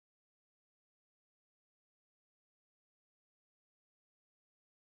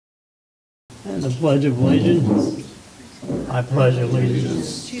And the Pledge of Allegiance. I pledge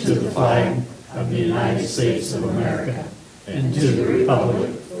allegiance to the flag of the United States of America and to the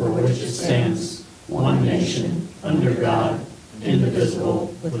republic for which it stands, one nation, under God,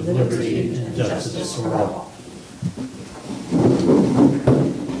 indivisible, with liberty and justice for all.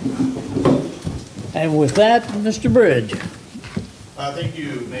 And with that, Mr. Bridge. Thank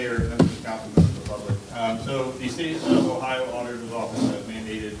you, Mayor, members of council, members of the public. So the State of Ohio Auditor's Office has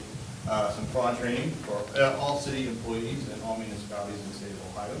mandated some fraud training for all city employees and all municipalities in the state of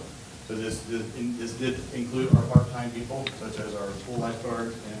Ohio. So this did include our part-time people, such as our pool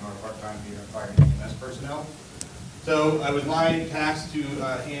lifeguards and our part-time fire and EMS personnel. So it was my task to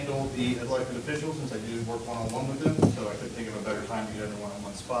handle the elected officials, since I do work one-on-one with them, so I couldn't think of a better time to get everyone in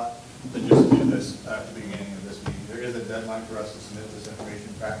one spot than just do this at the beginning of this meeting. There is a deadline for us to submit this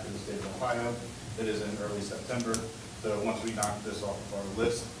information back to the state of Ohio. It is in early September. So once we knock this off of our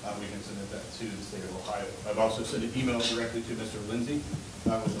list, we can submit that to the state of Ohio. I've also sent an email directly to Mr. Lindsay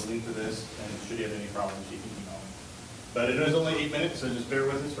with a link to this, and should he have any problems, he can email me. But it is only 8 minutes, so just bear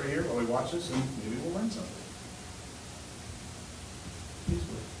with us right here while we watch this, and maybe we'll learn something.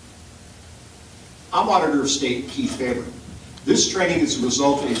 I'm Auditor of State Keith Faber. This training is a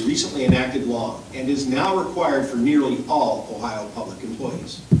result of a recently enacted law and is now required for nearly all Ohio public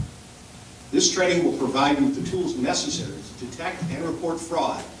employees. This training will provide you with the tools necessary to detect and report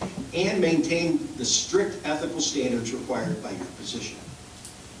fraud and maintain the strict ethical standards required by your position.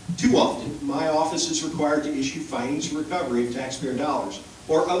 Too often, my office is required to issue findings and recovery of taxpayer dollars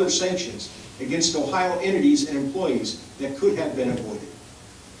or other sanctions against Ohio entities and employees that could have been avoided.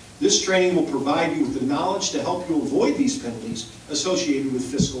 This training will provide you with the knowledge to help you avoid these penalties associated with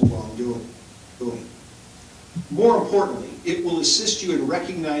fiscal wrongdoing. More importantly, it will assist you in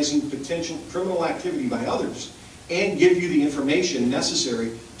recognizing potential criminal activity by others and give you the information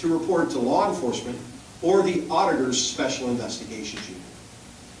necessary to report to law enforcement or the auditor's special investigations unit.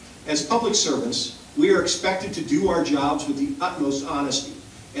 As public servants, we are expected to do our jobs with the utmost honesty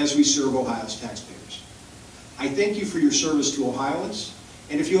as we serve Ohio's taxpayers. I thank you for your service to Ohioans.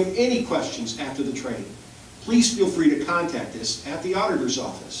 And if you have any questions after the training, please feel free to contact us at the Auditor's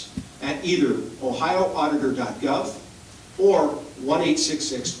Office at either ohioauditor.gov or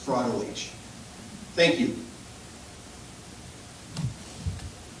 1-866-FRAUD-OH. Thank you.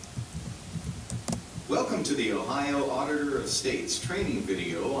 Welcome to the Ohio Auditor of State's training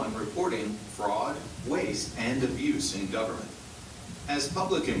video on reporting fraud, waste, and abuse in government. As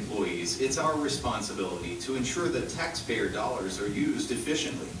public employees, it's our responsibility to ensure that taxpayer dollars are used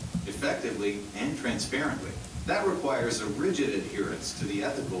efficiently, effectively, and transparently. That requires a rigid adherence to the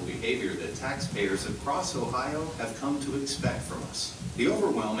ethical behavior that taxpayers across Ohio have come to expect from us. The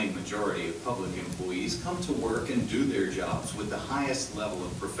overwhelming majority of public employees come to work and do their jobs with the highest level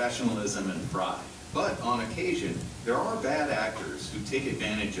of professionalism and pride. But on occasion, there are bad actors who take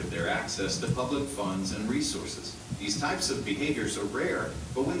advantage of their access to public funds and resources. These types of behaviors are rare,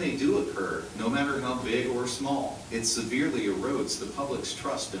 but when they do occur, no matter how big or small, it severely erodes the public's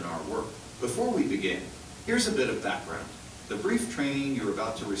trust in our work. Before we begin, here's a bit of background. The brief training you're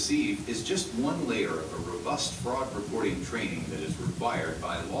about to receive is just one layer of a robust fraud reporting training that is required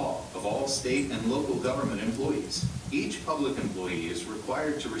by law of all state and local government employees. Each public employee is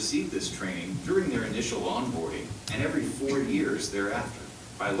required to receive this training during their initial onboarding and every 4 years thereafter.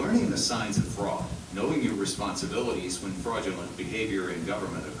 By learning the signs of fraud, knowing your responsibilities when fraudulent behavior in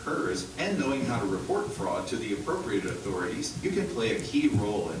government occurs, and knowing how to report fraud to the appropriate authorities, you can play a key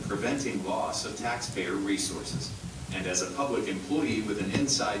role in preventing loss of taxpayer resources. And as a public employee with an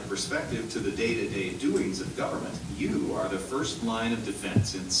inside perspective to the day-to-day doings of government, you are the first line of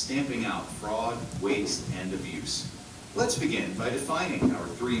defense in stamping out fraud, waste, and abuse. Let's begin by defining our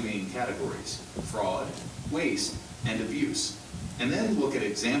 3 main categories: fraud, waste, and abuse, and then look at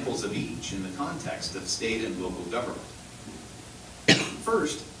examples of each in the context of state and local government.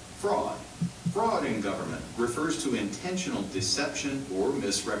 First, fraud. Fraud in government refers to intentional deception or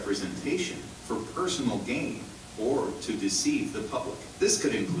misrepresentation for personal gain or to deceive the public. This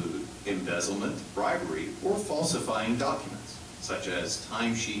could include embezzlement, bribery, or falsifying documents, such as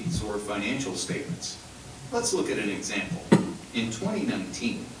timesheets or financial statements. Let's look at an example. In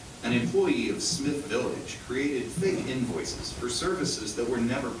 2019, an employee of Smith Village created fake invoices for services that were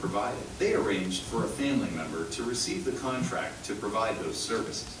never provided. They arranged for a family member to receive the contract to provide those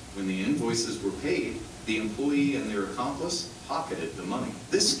services. When the invoices were paid, the employee and their accomplice pocketed the money.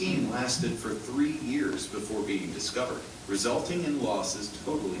 This scheme lasted for 3 years before being discovered, resulting in losses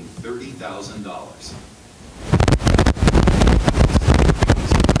totaling $30,000.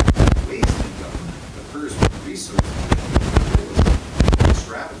 Waste in government occurs when resources are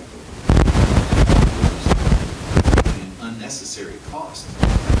extravagant.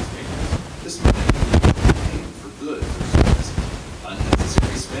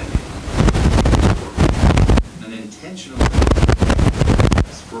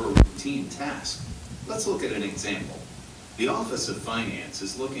 routine task. Let's look at an example. The Office of Finance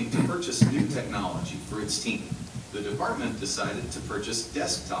is looking to purchase new technology for its team. The department decided to purchase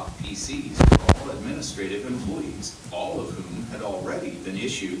desktop PCs for all administrative employees, all of whom had already been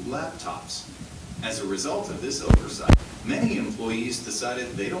issued laptops. As a result of this oversight, many employees decided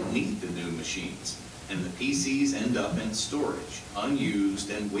they don't need the new machines, and the PCs end up in storage,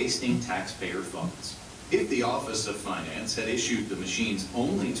 unused and wasting taxpayer funds. If the Office of Finance had issued the machines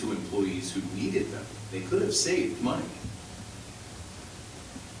only to employees who needed them, they could have saved money.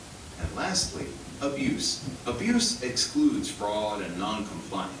 And lastly, abuse. Abuse excludes fraud and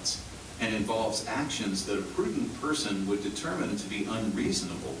non-compliance and involves actions that a prudent person would determine to be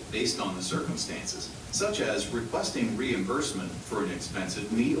unreasonable based on the circumstances, such as requesting reimbursement for an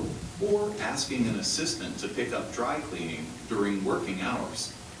expensive meal or asking an assistant to pick up dry cleaning during working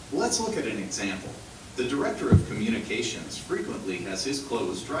hours. Let's look at an example. The Director of Communications frequently has his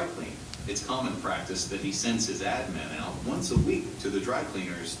clothes dry cleaned. It's common practice that he sends his admin out once a week to the dry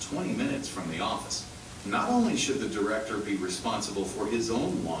cleaners 20 minutes from the office. Not only should the director be responsible for his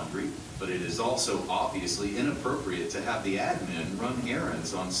own laundry, but it is also obviously inappropriate to have the admin run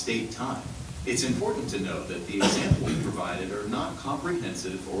errands on state time. It's important to note that the examples provided are not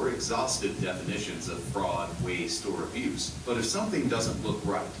comprehensive or exhaustive definitions of fraud, waste, or abuse. But if something doesn't look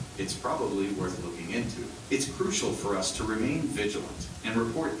right, it's probably worth looking into. It's crucial for us to remain vigilant and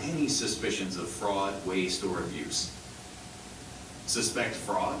report any suspicions of fraud, waste, or abuse. Suspect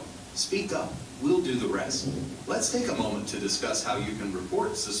fraud? Speak up. We'll do the rest. Let's take a moment to discuss how you can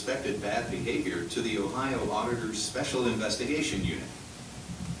report suspected bad behavior to the Ohio Auditor's Special Investigation Unit.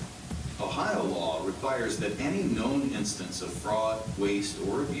 Ohio law requires that any known instance of fraud, waste,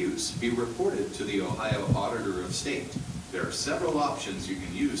 or abuse be reported to the Ohio Auditor of State. There are several options you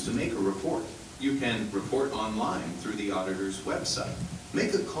can use to make a report. You can report online through the auditor's website.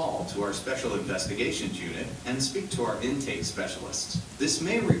 Make a call to our Special Investigations Unit and speak to our intake specialists. This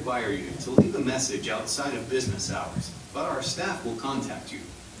may require you to leave a message outside of business hours, but our staff will contact you.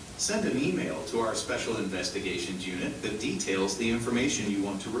 Send an email to our Special Investigations Unit that details the information you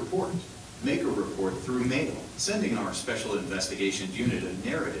want to report. Make a report through mail, sending our Special Investigations Unit a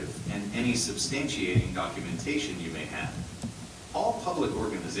narrative and any substantiating documentation you may have. All public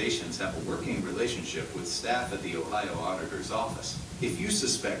organizations have a working relationship with staff at the Ohio Auditor's Office. If you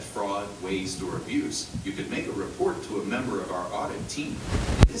suspect fraud, waste, or abuse, you could make a report to a member of our audit team.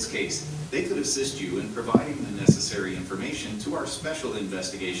 In this case, they could assist you in providing the necessary information to our Special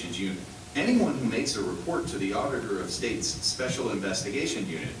Investigations Unit. Anyone who makes a report to the Auditor of State's Special Investigation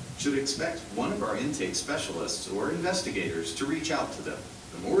Unit should expect one of our intake specialists or investigators to reach out to them.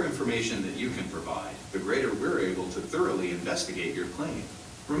 The more information that you can provide, the greater we're able to thoroughly investigate your claim.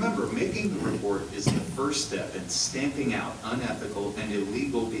 Remember, making the report is the first step in stamping out unethical and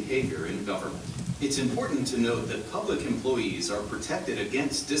illegal behavior in government. It's important to note that public employees are protected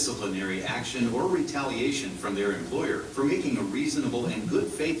against disciplinary action or retaliation from their employer for making a reasonable and good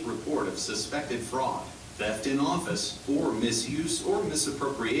faith report of suspected fraud, theft in office, or misuse or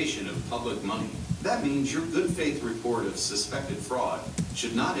misappropriation of public money. That means your good faith report of suspected fraud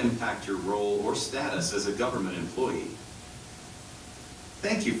should not impact your role or status as a government employee.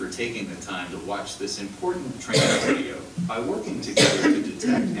 Thank you for taking the time to watch this important training video. By working together to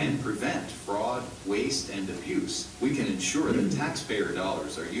detect and prevent fraud, waste, and abuse, we can ensure that taxpayer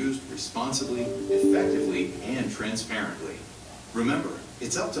dollars are used responsibly, effectively, and transparently. Remember,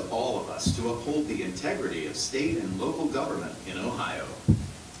 it's up to all of us to uphold the integrity of state and local government in Ohio.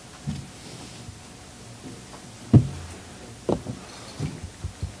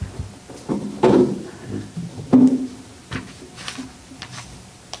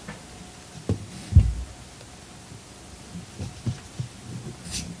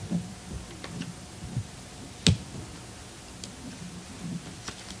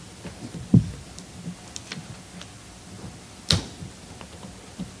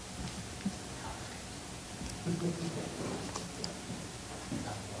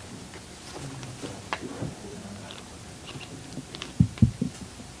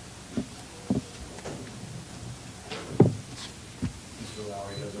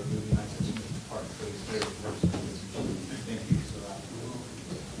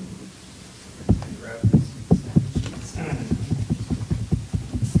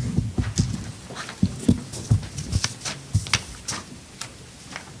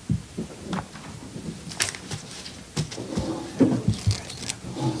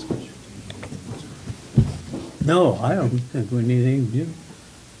 No, I don't think we need anything to do.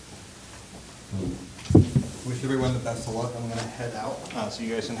 Wish everyone the best of luck. I'm going to head out so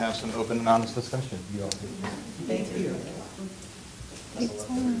you guys can have some open and honest discussion. You all take care. Thank you.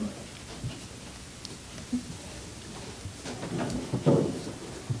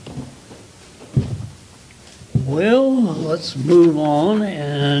 Well, let's move on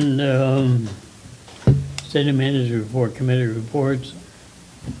and city manager report, committee reports.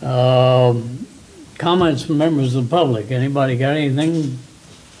 Comments from members of the public. Anybody got anything?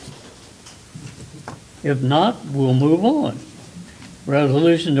 If not, we'll move on.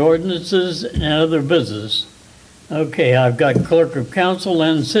 Resolution ordinances and other business. Okay, I've got clerk of council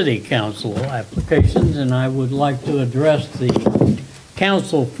and city council applications, and I would like to address the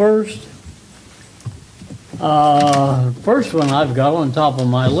council first. First one I've got on top of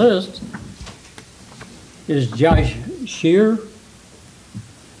my list is Josh Shear.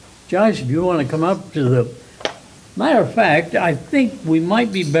 Josh, if you want to come up to the, matter of fact, I think we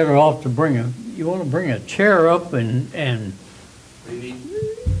might be better off to you want to bring a chair up and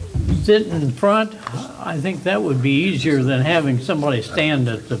sit in front? I think that would be easier than having somebody stand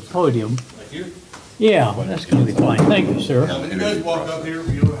at the podium. Like here? Yeah, that's going to be fine. Thank you, sir. When you guys walk up here,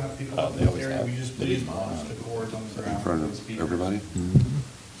 we don't have people up in this area, we just please watch the cords on the ground. In front for the of speakers. everybody?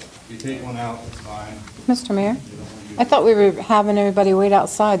 If you take one out, it's fine. Mr. Mayor, You don't wanna do I thought we were having everybody wait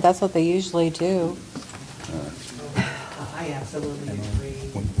outside. That's what they usually do. I absolutely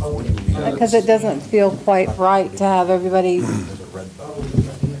agree. Because it doesn't feel quite right to have everybody,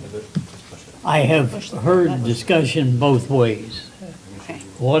 I have heard discussion both ways.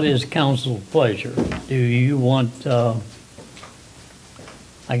 What is council pleasure? Do you want, I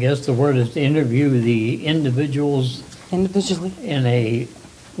guess the word is to interview the individuals individually. in a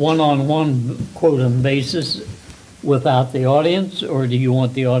one-on-one quotum basis without the audience, or do you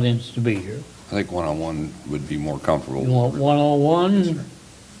want the audience to be here? I think one-on-one would be more You comfortable. want one-on-one?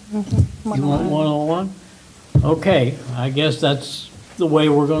 You want one-on-one? Okay, I guess that's the way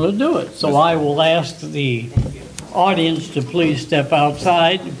we're gonna do it. So I will ask the audience to please step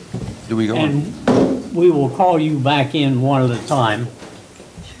outside, Do we go in? and we will call you back in one at a time.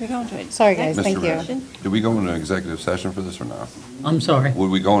 Sorry, guys, Mr. thank Mayor, you. Do we go into executive session for this or no? I'm sorry.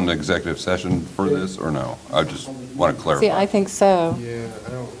 Would we go into executive session for this or no? I just want to See, I clarify. think so.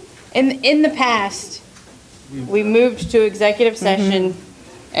 In the past, we moved to executive session,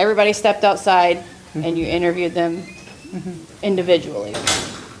 everybody stepped outside, and you interviewed them individually.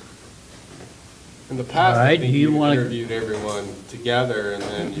 In the past, All right, I think do you you wanna- interviewed everyone together, and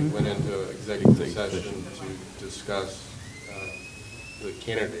then you went into executive session to discuss the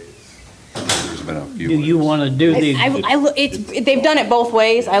candidates. There's been a few. Do you want to do the, They've done it both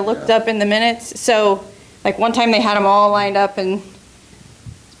ways, I looked up in the minutes, so, like, one time they had them all lined up and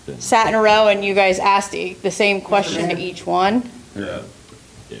sat in a row, and you guys asked the same question to each one. Yeah.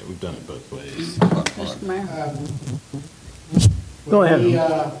 Yeah, we've done it both ways. Mr. Mayor? Go ahead.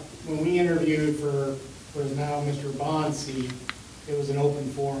 When we interviewed for now Mr. Bond's seat, it was an open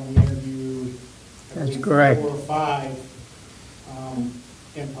forum. We interviewed, I That's believe, correct. 4 or 5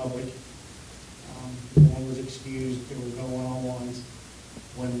 in public. One was excused, there was no one-on-ones.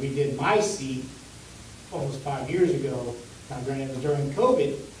 When we did my seat, almost 5 years ago, now granted it was during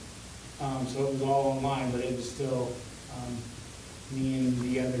COVID, so it was all online, but it was still, me and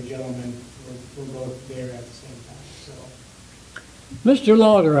the other gentleman were both there at the same time, so. Mr.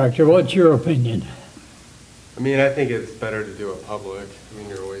 Law Director, what's your opinion? I mean, I think it's better to do it public. I mean,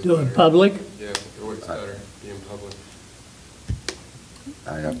 you're always Do better. it public? Yeah, you're always better being public.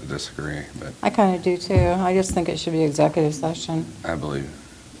 I have to disagree, but I kind of do too. I just think it should be executive session. I believe.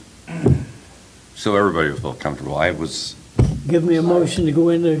 So everybody will feel comfortable. I was Give me a motion to go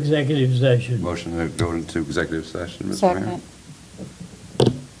into executive session. motion to go into executive session, Mr. Mayor. Second.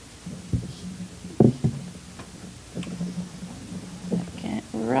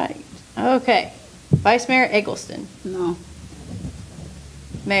 Second, right. Okay. Vice Mayor Eggleston. No.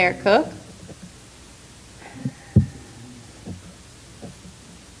 Mayor Cook.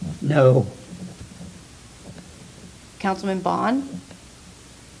 No. Councilman Bond.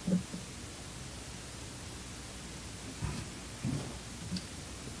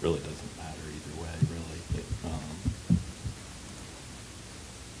 Really doesn't matter either way, really.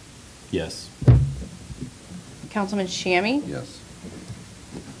 Yes. Councilman Shammy. Yes.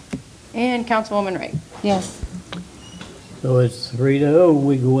 And Councilwoman Wright. Yes. So it's 3-0,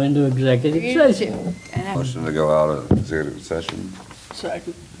 we go into executive 3-2. session. Motion to go out of executive session.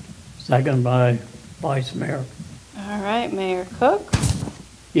 Second by Vice Mayor. All right, Mayor Cook.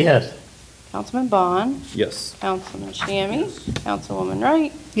 Yes. Councilman Bond. Yes. Councilman Shammy. Councilwoman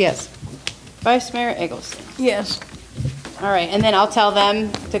Wright. Yes. Vice Mayor Eggleston. Yes. All right, and then I'll tell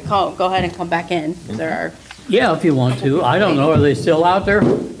them to go ahead and come back in. There are. Yeah, if you want to. I don't know, are they still out there?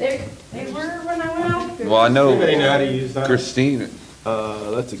 They were when I went out. Well, I know Anybody know how to use that? Christine,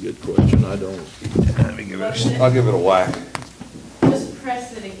 That's a good question. I don't. I'll give it a whack. Just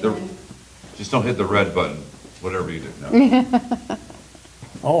press it again. Just don't hit the red button. Whatever you do. No.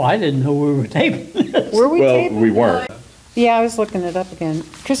 Oh, I didn't know we were taping this. Were we Well, taping? we weren't. Yeah, I was looking it up again.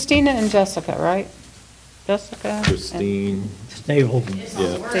 Christina and Jessica, right? Jessica? and- Christine, Stable.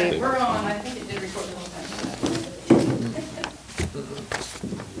 yeah. We're on, I think it did record the whole time.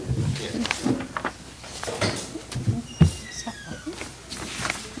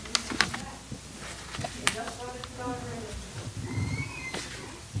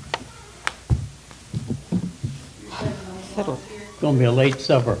 Settle. Gonna be a late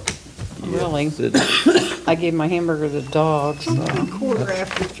supper. Really? I gave my hamburger to the dogs. So. And we got plenty Quarter of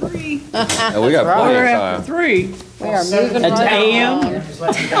after time. 3. We are moving That's right AM? along. Just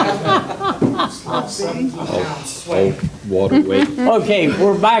let you guys know. Seventeen pounds sweating. Water weight. Okay,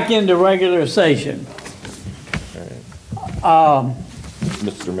 we're back into regular session.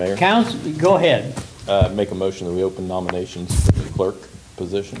 Mr. Mayor, Council, go ahead. make a motion that we open nominations for the clerk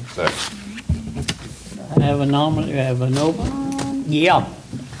position. Second. I have a nominee, have an open, yeah.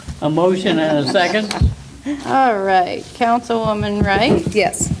 A motion and a second? All right, Councilwoman Wright,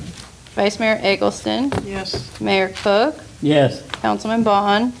 Yes. Vice Mayor Eggleston, Yes. Mayor Cook, Yes. Councilman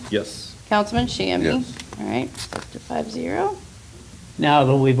Bond, Yes. Councilman Shammy. Yes. All right, up to 5-0. Now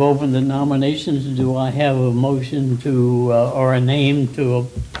that we've opened the nominations, do I have a motion to, or a name to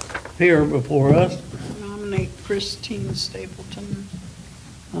appear before us? Nominate Christine Stapleton.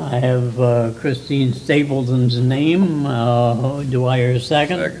 I have Christine Stapleton's name. Do I hear a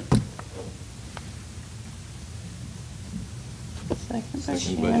second? Second.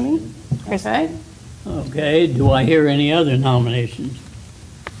 Second by Shammy. Okay, Okay, do I hear any other nominations?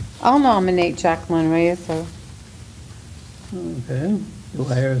 I'll nominate Jacqueline Reyes. So. Okay, do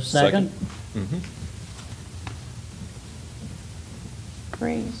I hear a second?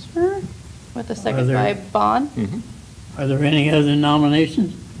 Fraser, with a Are second there- by Bond. Are there any other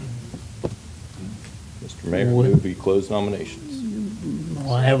nominations? Mr. Mayor, move we close nominations.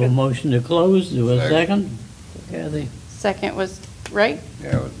 Well, I have a motion to close. Do a Second. second? Kathy? Second was Wright,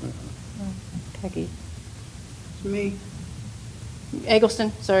 Yeah, it was- Peggy. It's me.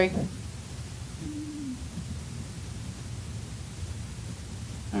 Eggleston, sorry.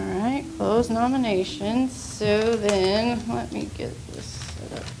 All right, close nominations. So then, let me get this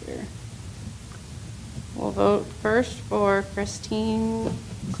set up here. We'll vote first for Christine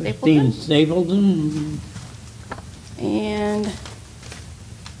Christine Stapleton. Stapleton? And,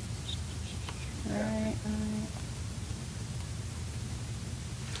 all right.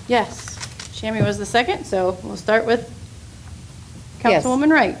 Yes, Shammy was the second, so we'll start with Yes. Councilwoman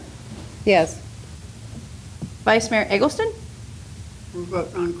Wright. Yes. Vice Mayor Eggleston? We're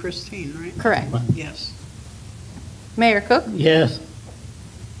voting on Christine, right? Correct. Yes. Mayor Cook? Yes.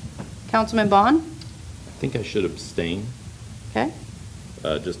 Councilman Bond? I think I should abstain, Okay.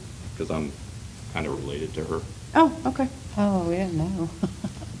 just because I'm kind of related to her. Oh, okay. Oh, we didn't know.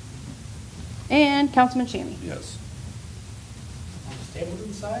 And Councilman Shammy? Yes. On the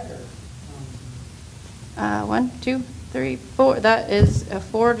Stapleton side, or? 1, 2, 3, 4. That is a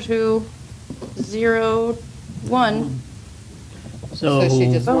 4-0-1. So So she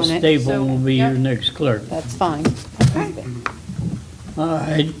just won it. Stapleton will be your Yep. next clerk. That's fine. All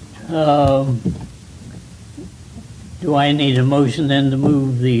right. Do I need a motion then to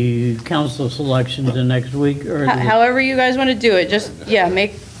move the council selection to next week? Or However you guys want to do it, just, yeah,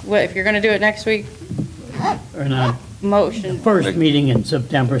 make, if you're going to do it next week, or not? motion. First meeting in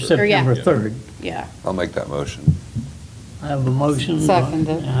September, September 3rd. Yeah. I'll make that motion. I have a motion.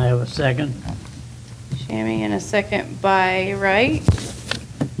 Seconded. I have a second. Shammy and a second by Wright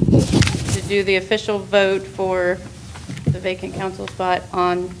to do the official vote for the vacant council spot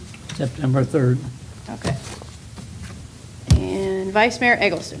on, September 3rd. okay. And Vice Mayor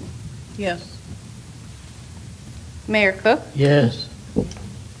Eggleston. Yes. Mayor Cook. Yes.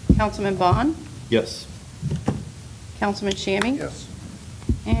 Councilman Bond. Yes. Councilman Shammy. Yes.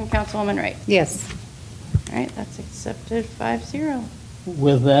 And Councilwoman Wright. Yes. All right, that's accepted 5-0.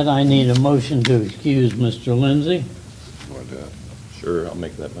 With that, I need a motion to excuse Mr. Lindsay. Want to do it? Sure, I'll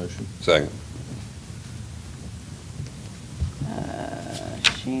make that motion. Second.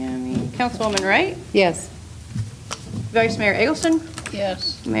 Shammy. Councilwoman Wright. Yes. Vice Mayor Eggleston.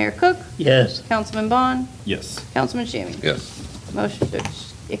 Yes. Mayor Cook. Yes. Councilman Bond. Yes. Councilman Shammy. Yes. Motion to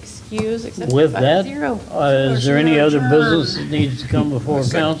excuse accepted With that, 5-0. is there any other Motion to business that needs to come before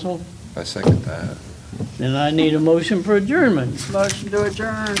Second. council? I second that. Then I need a motion for adjournment. Motion to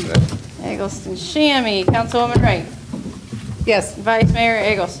adjourn. Eggleston Shammy. Councilwoman Wright. Yes. Vice Mayor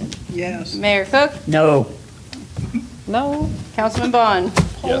Eggleston. Yes. Mayor Cook. No. No. Councilman Bond.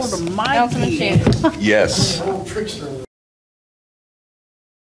 Yes. Hold a Councilman mic. Shammy. Yes. Old trickster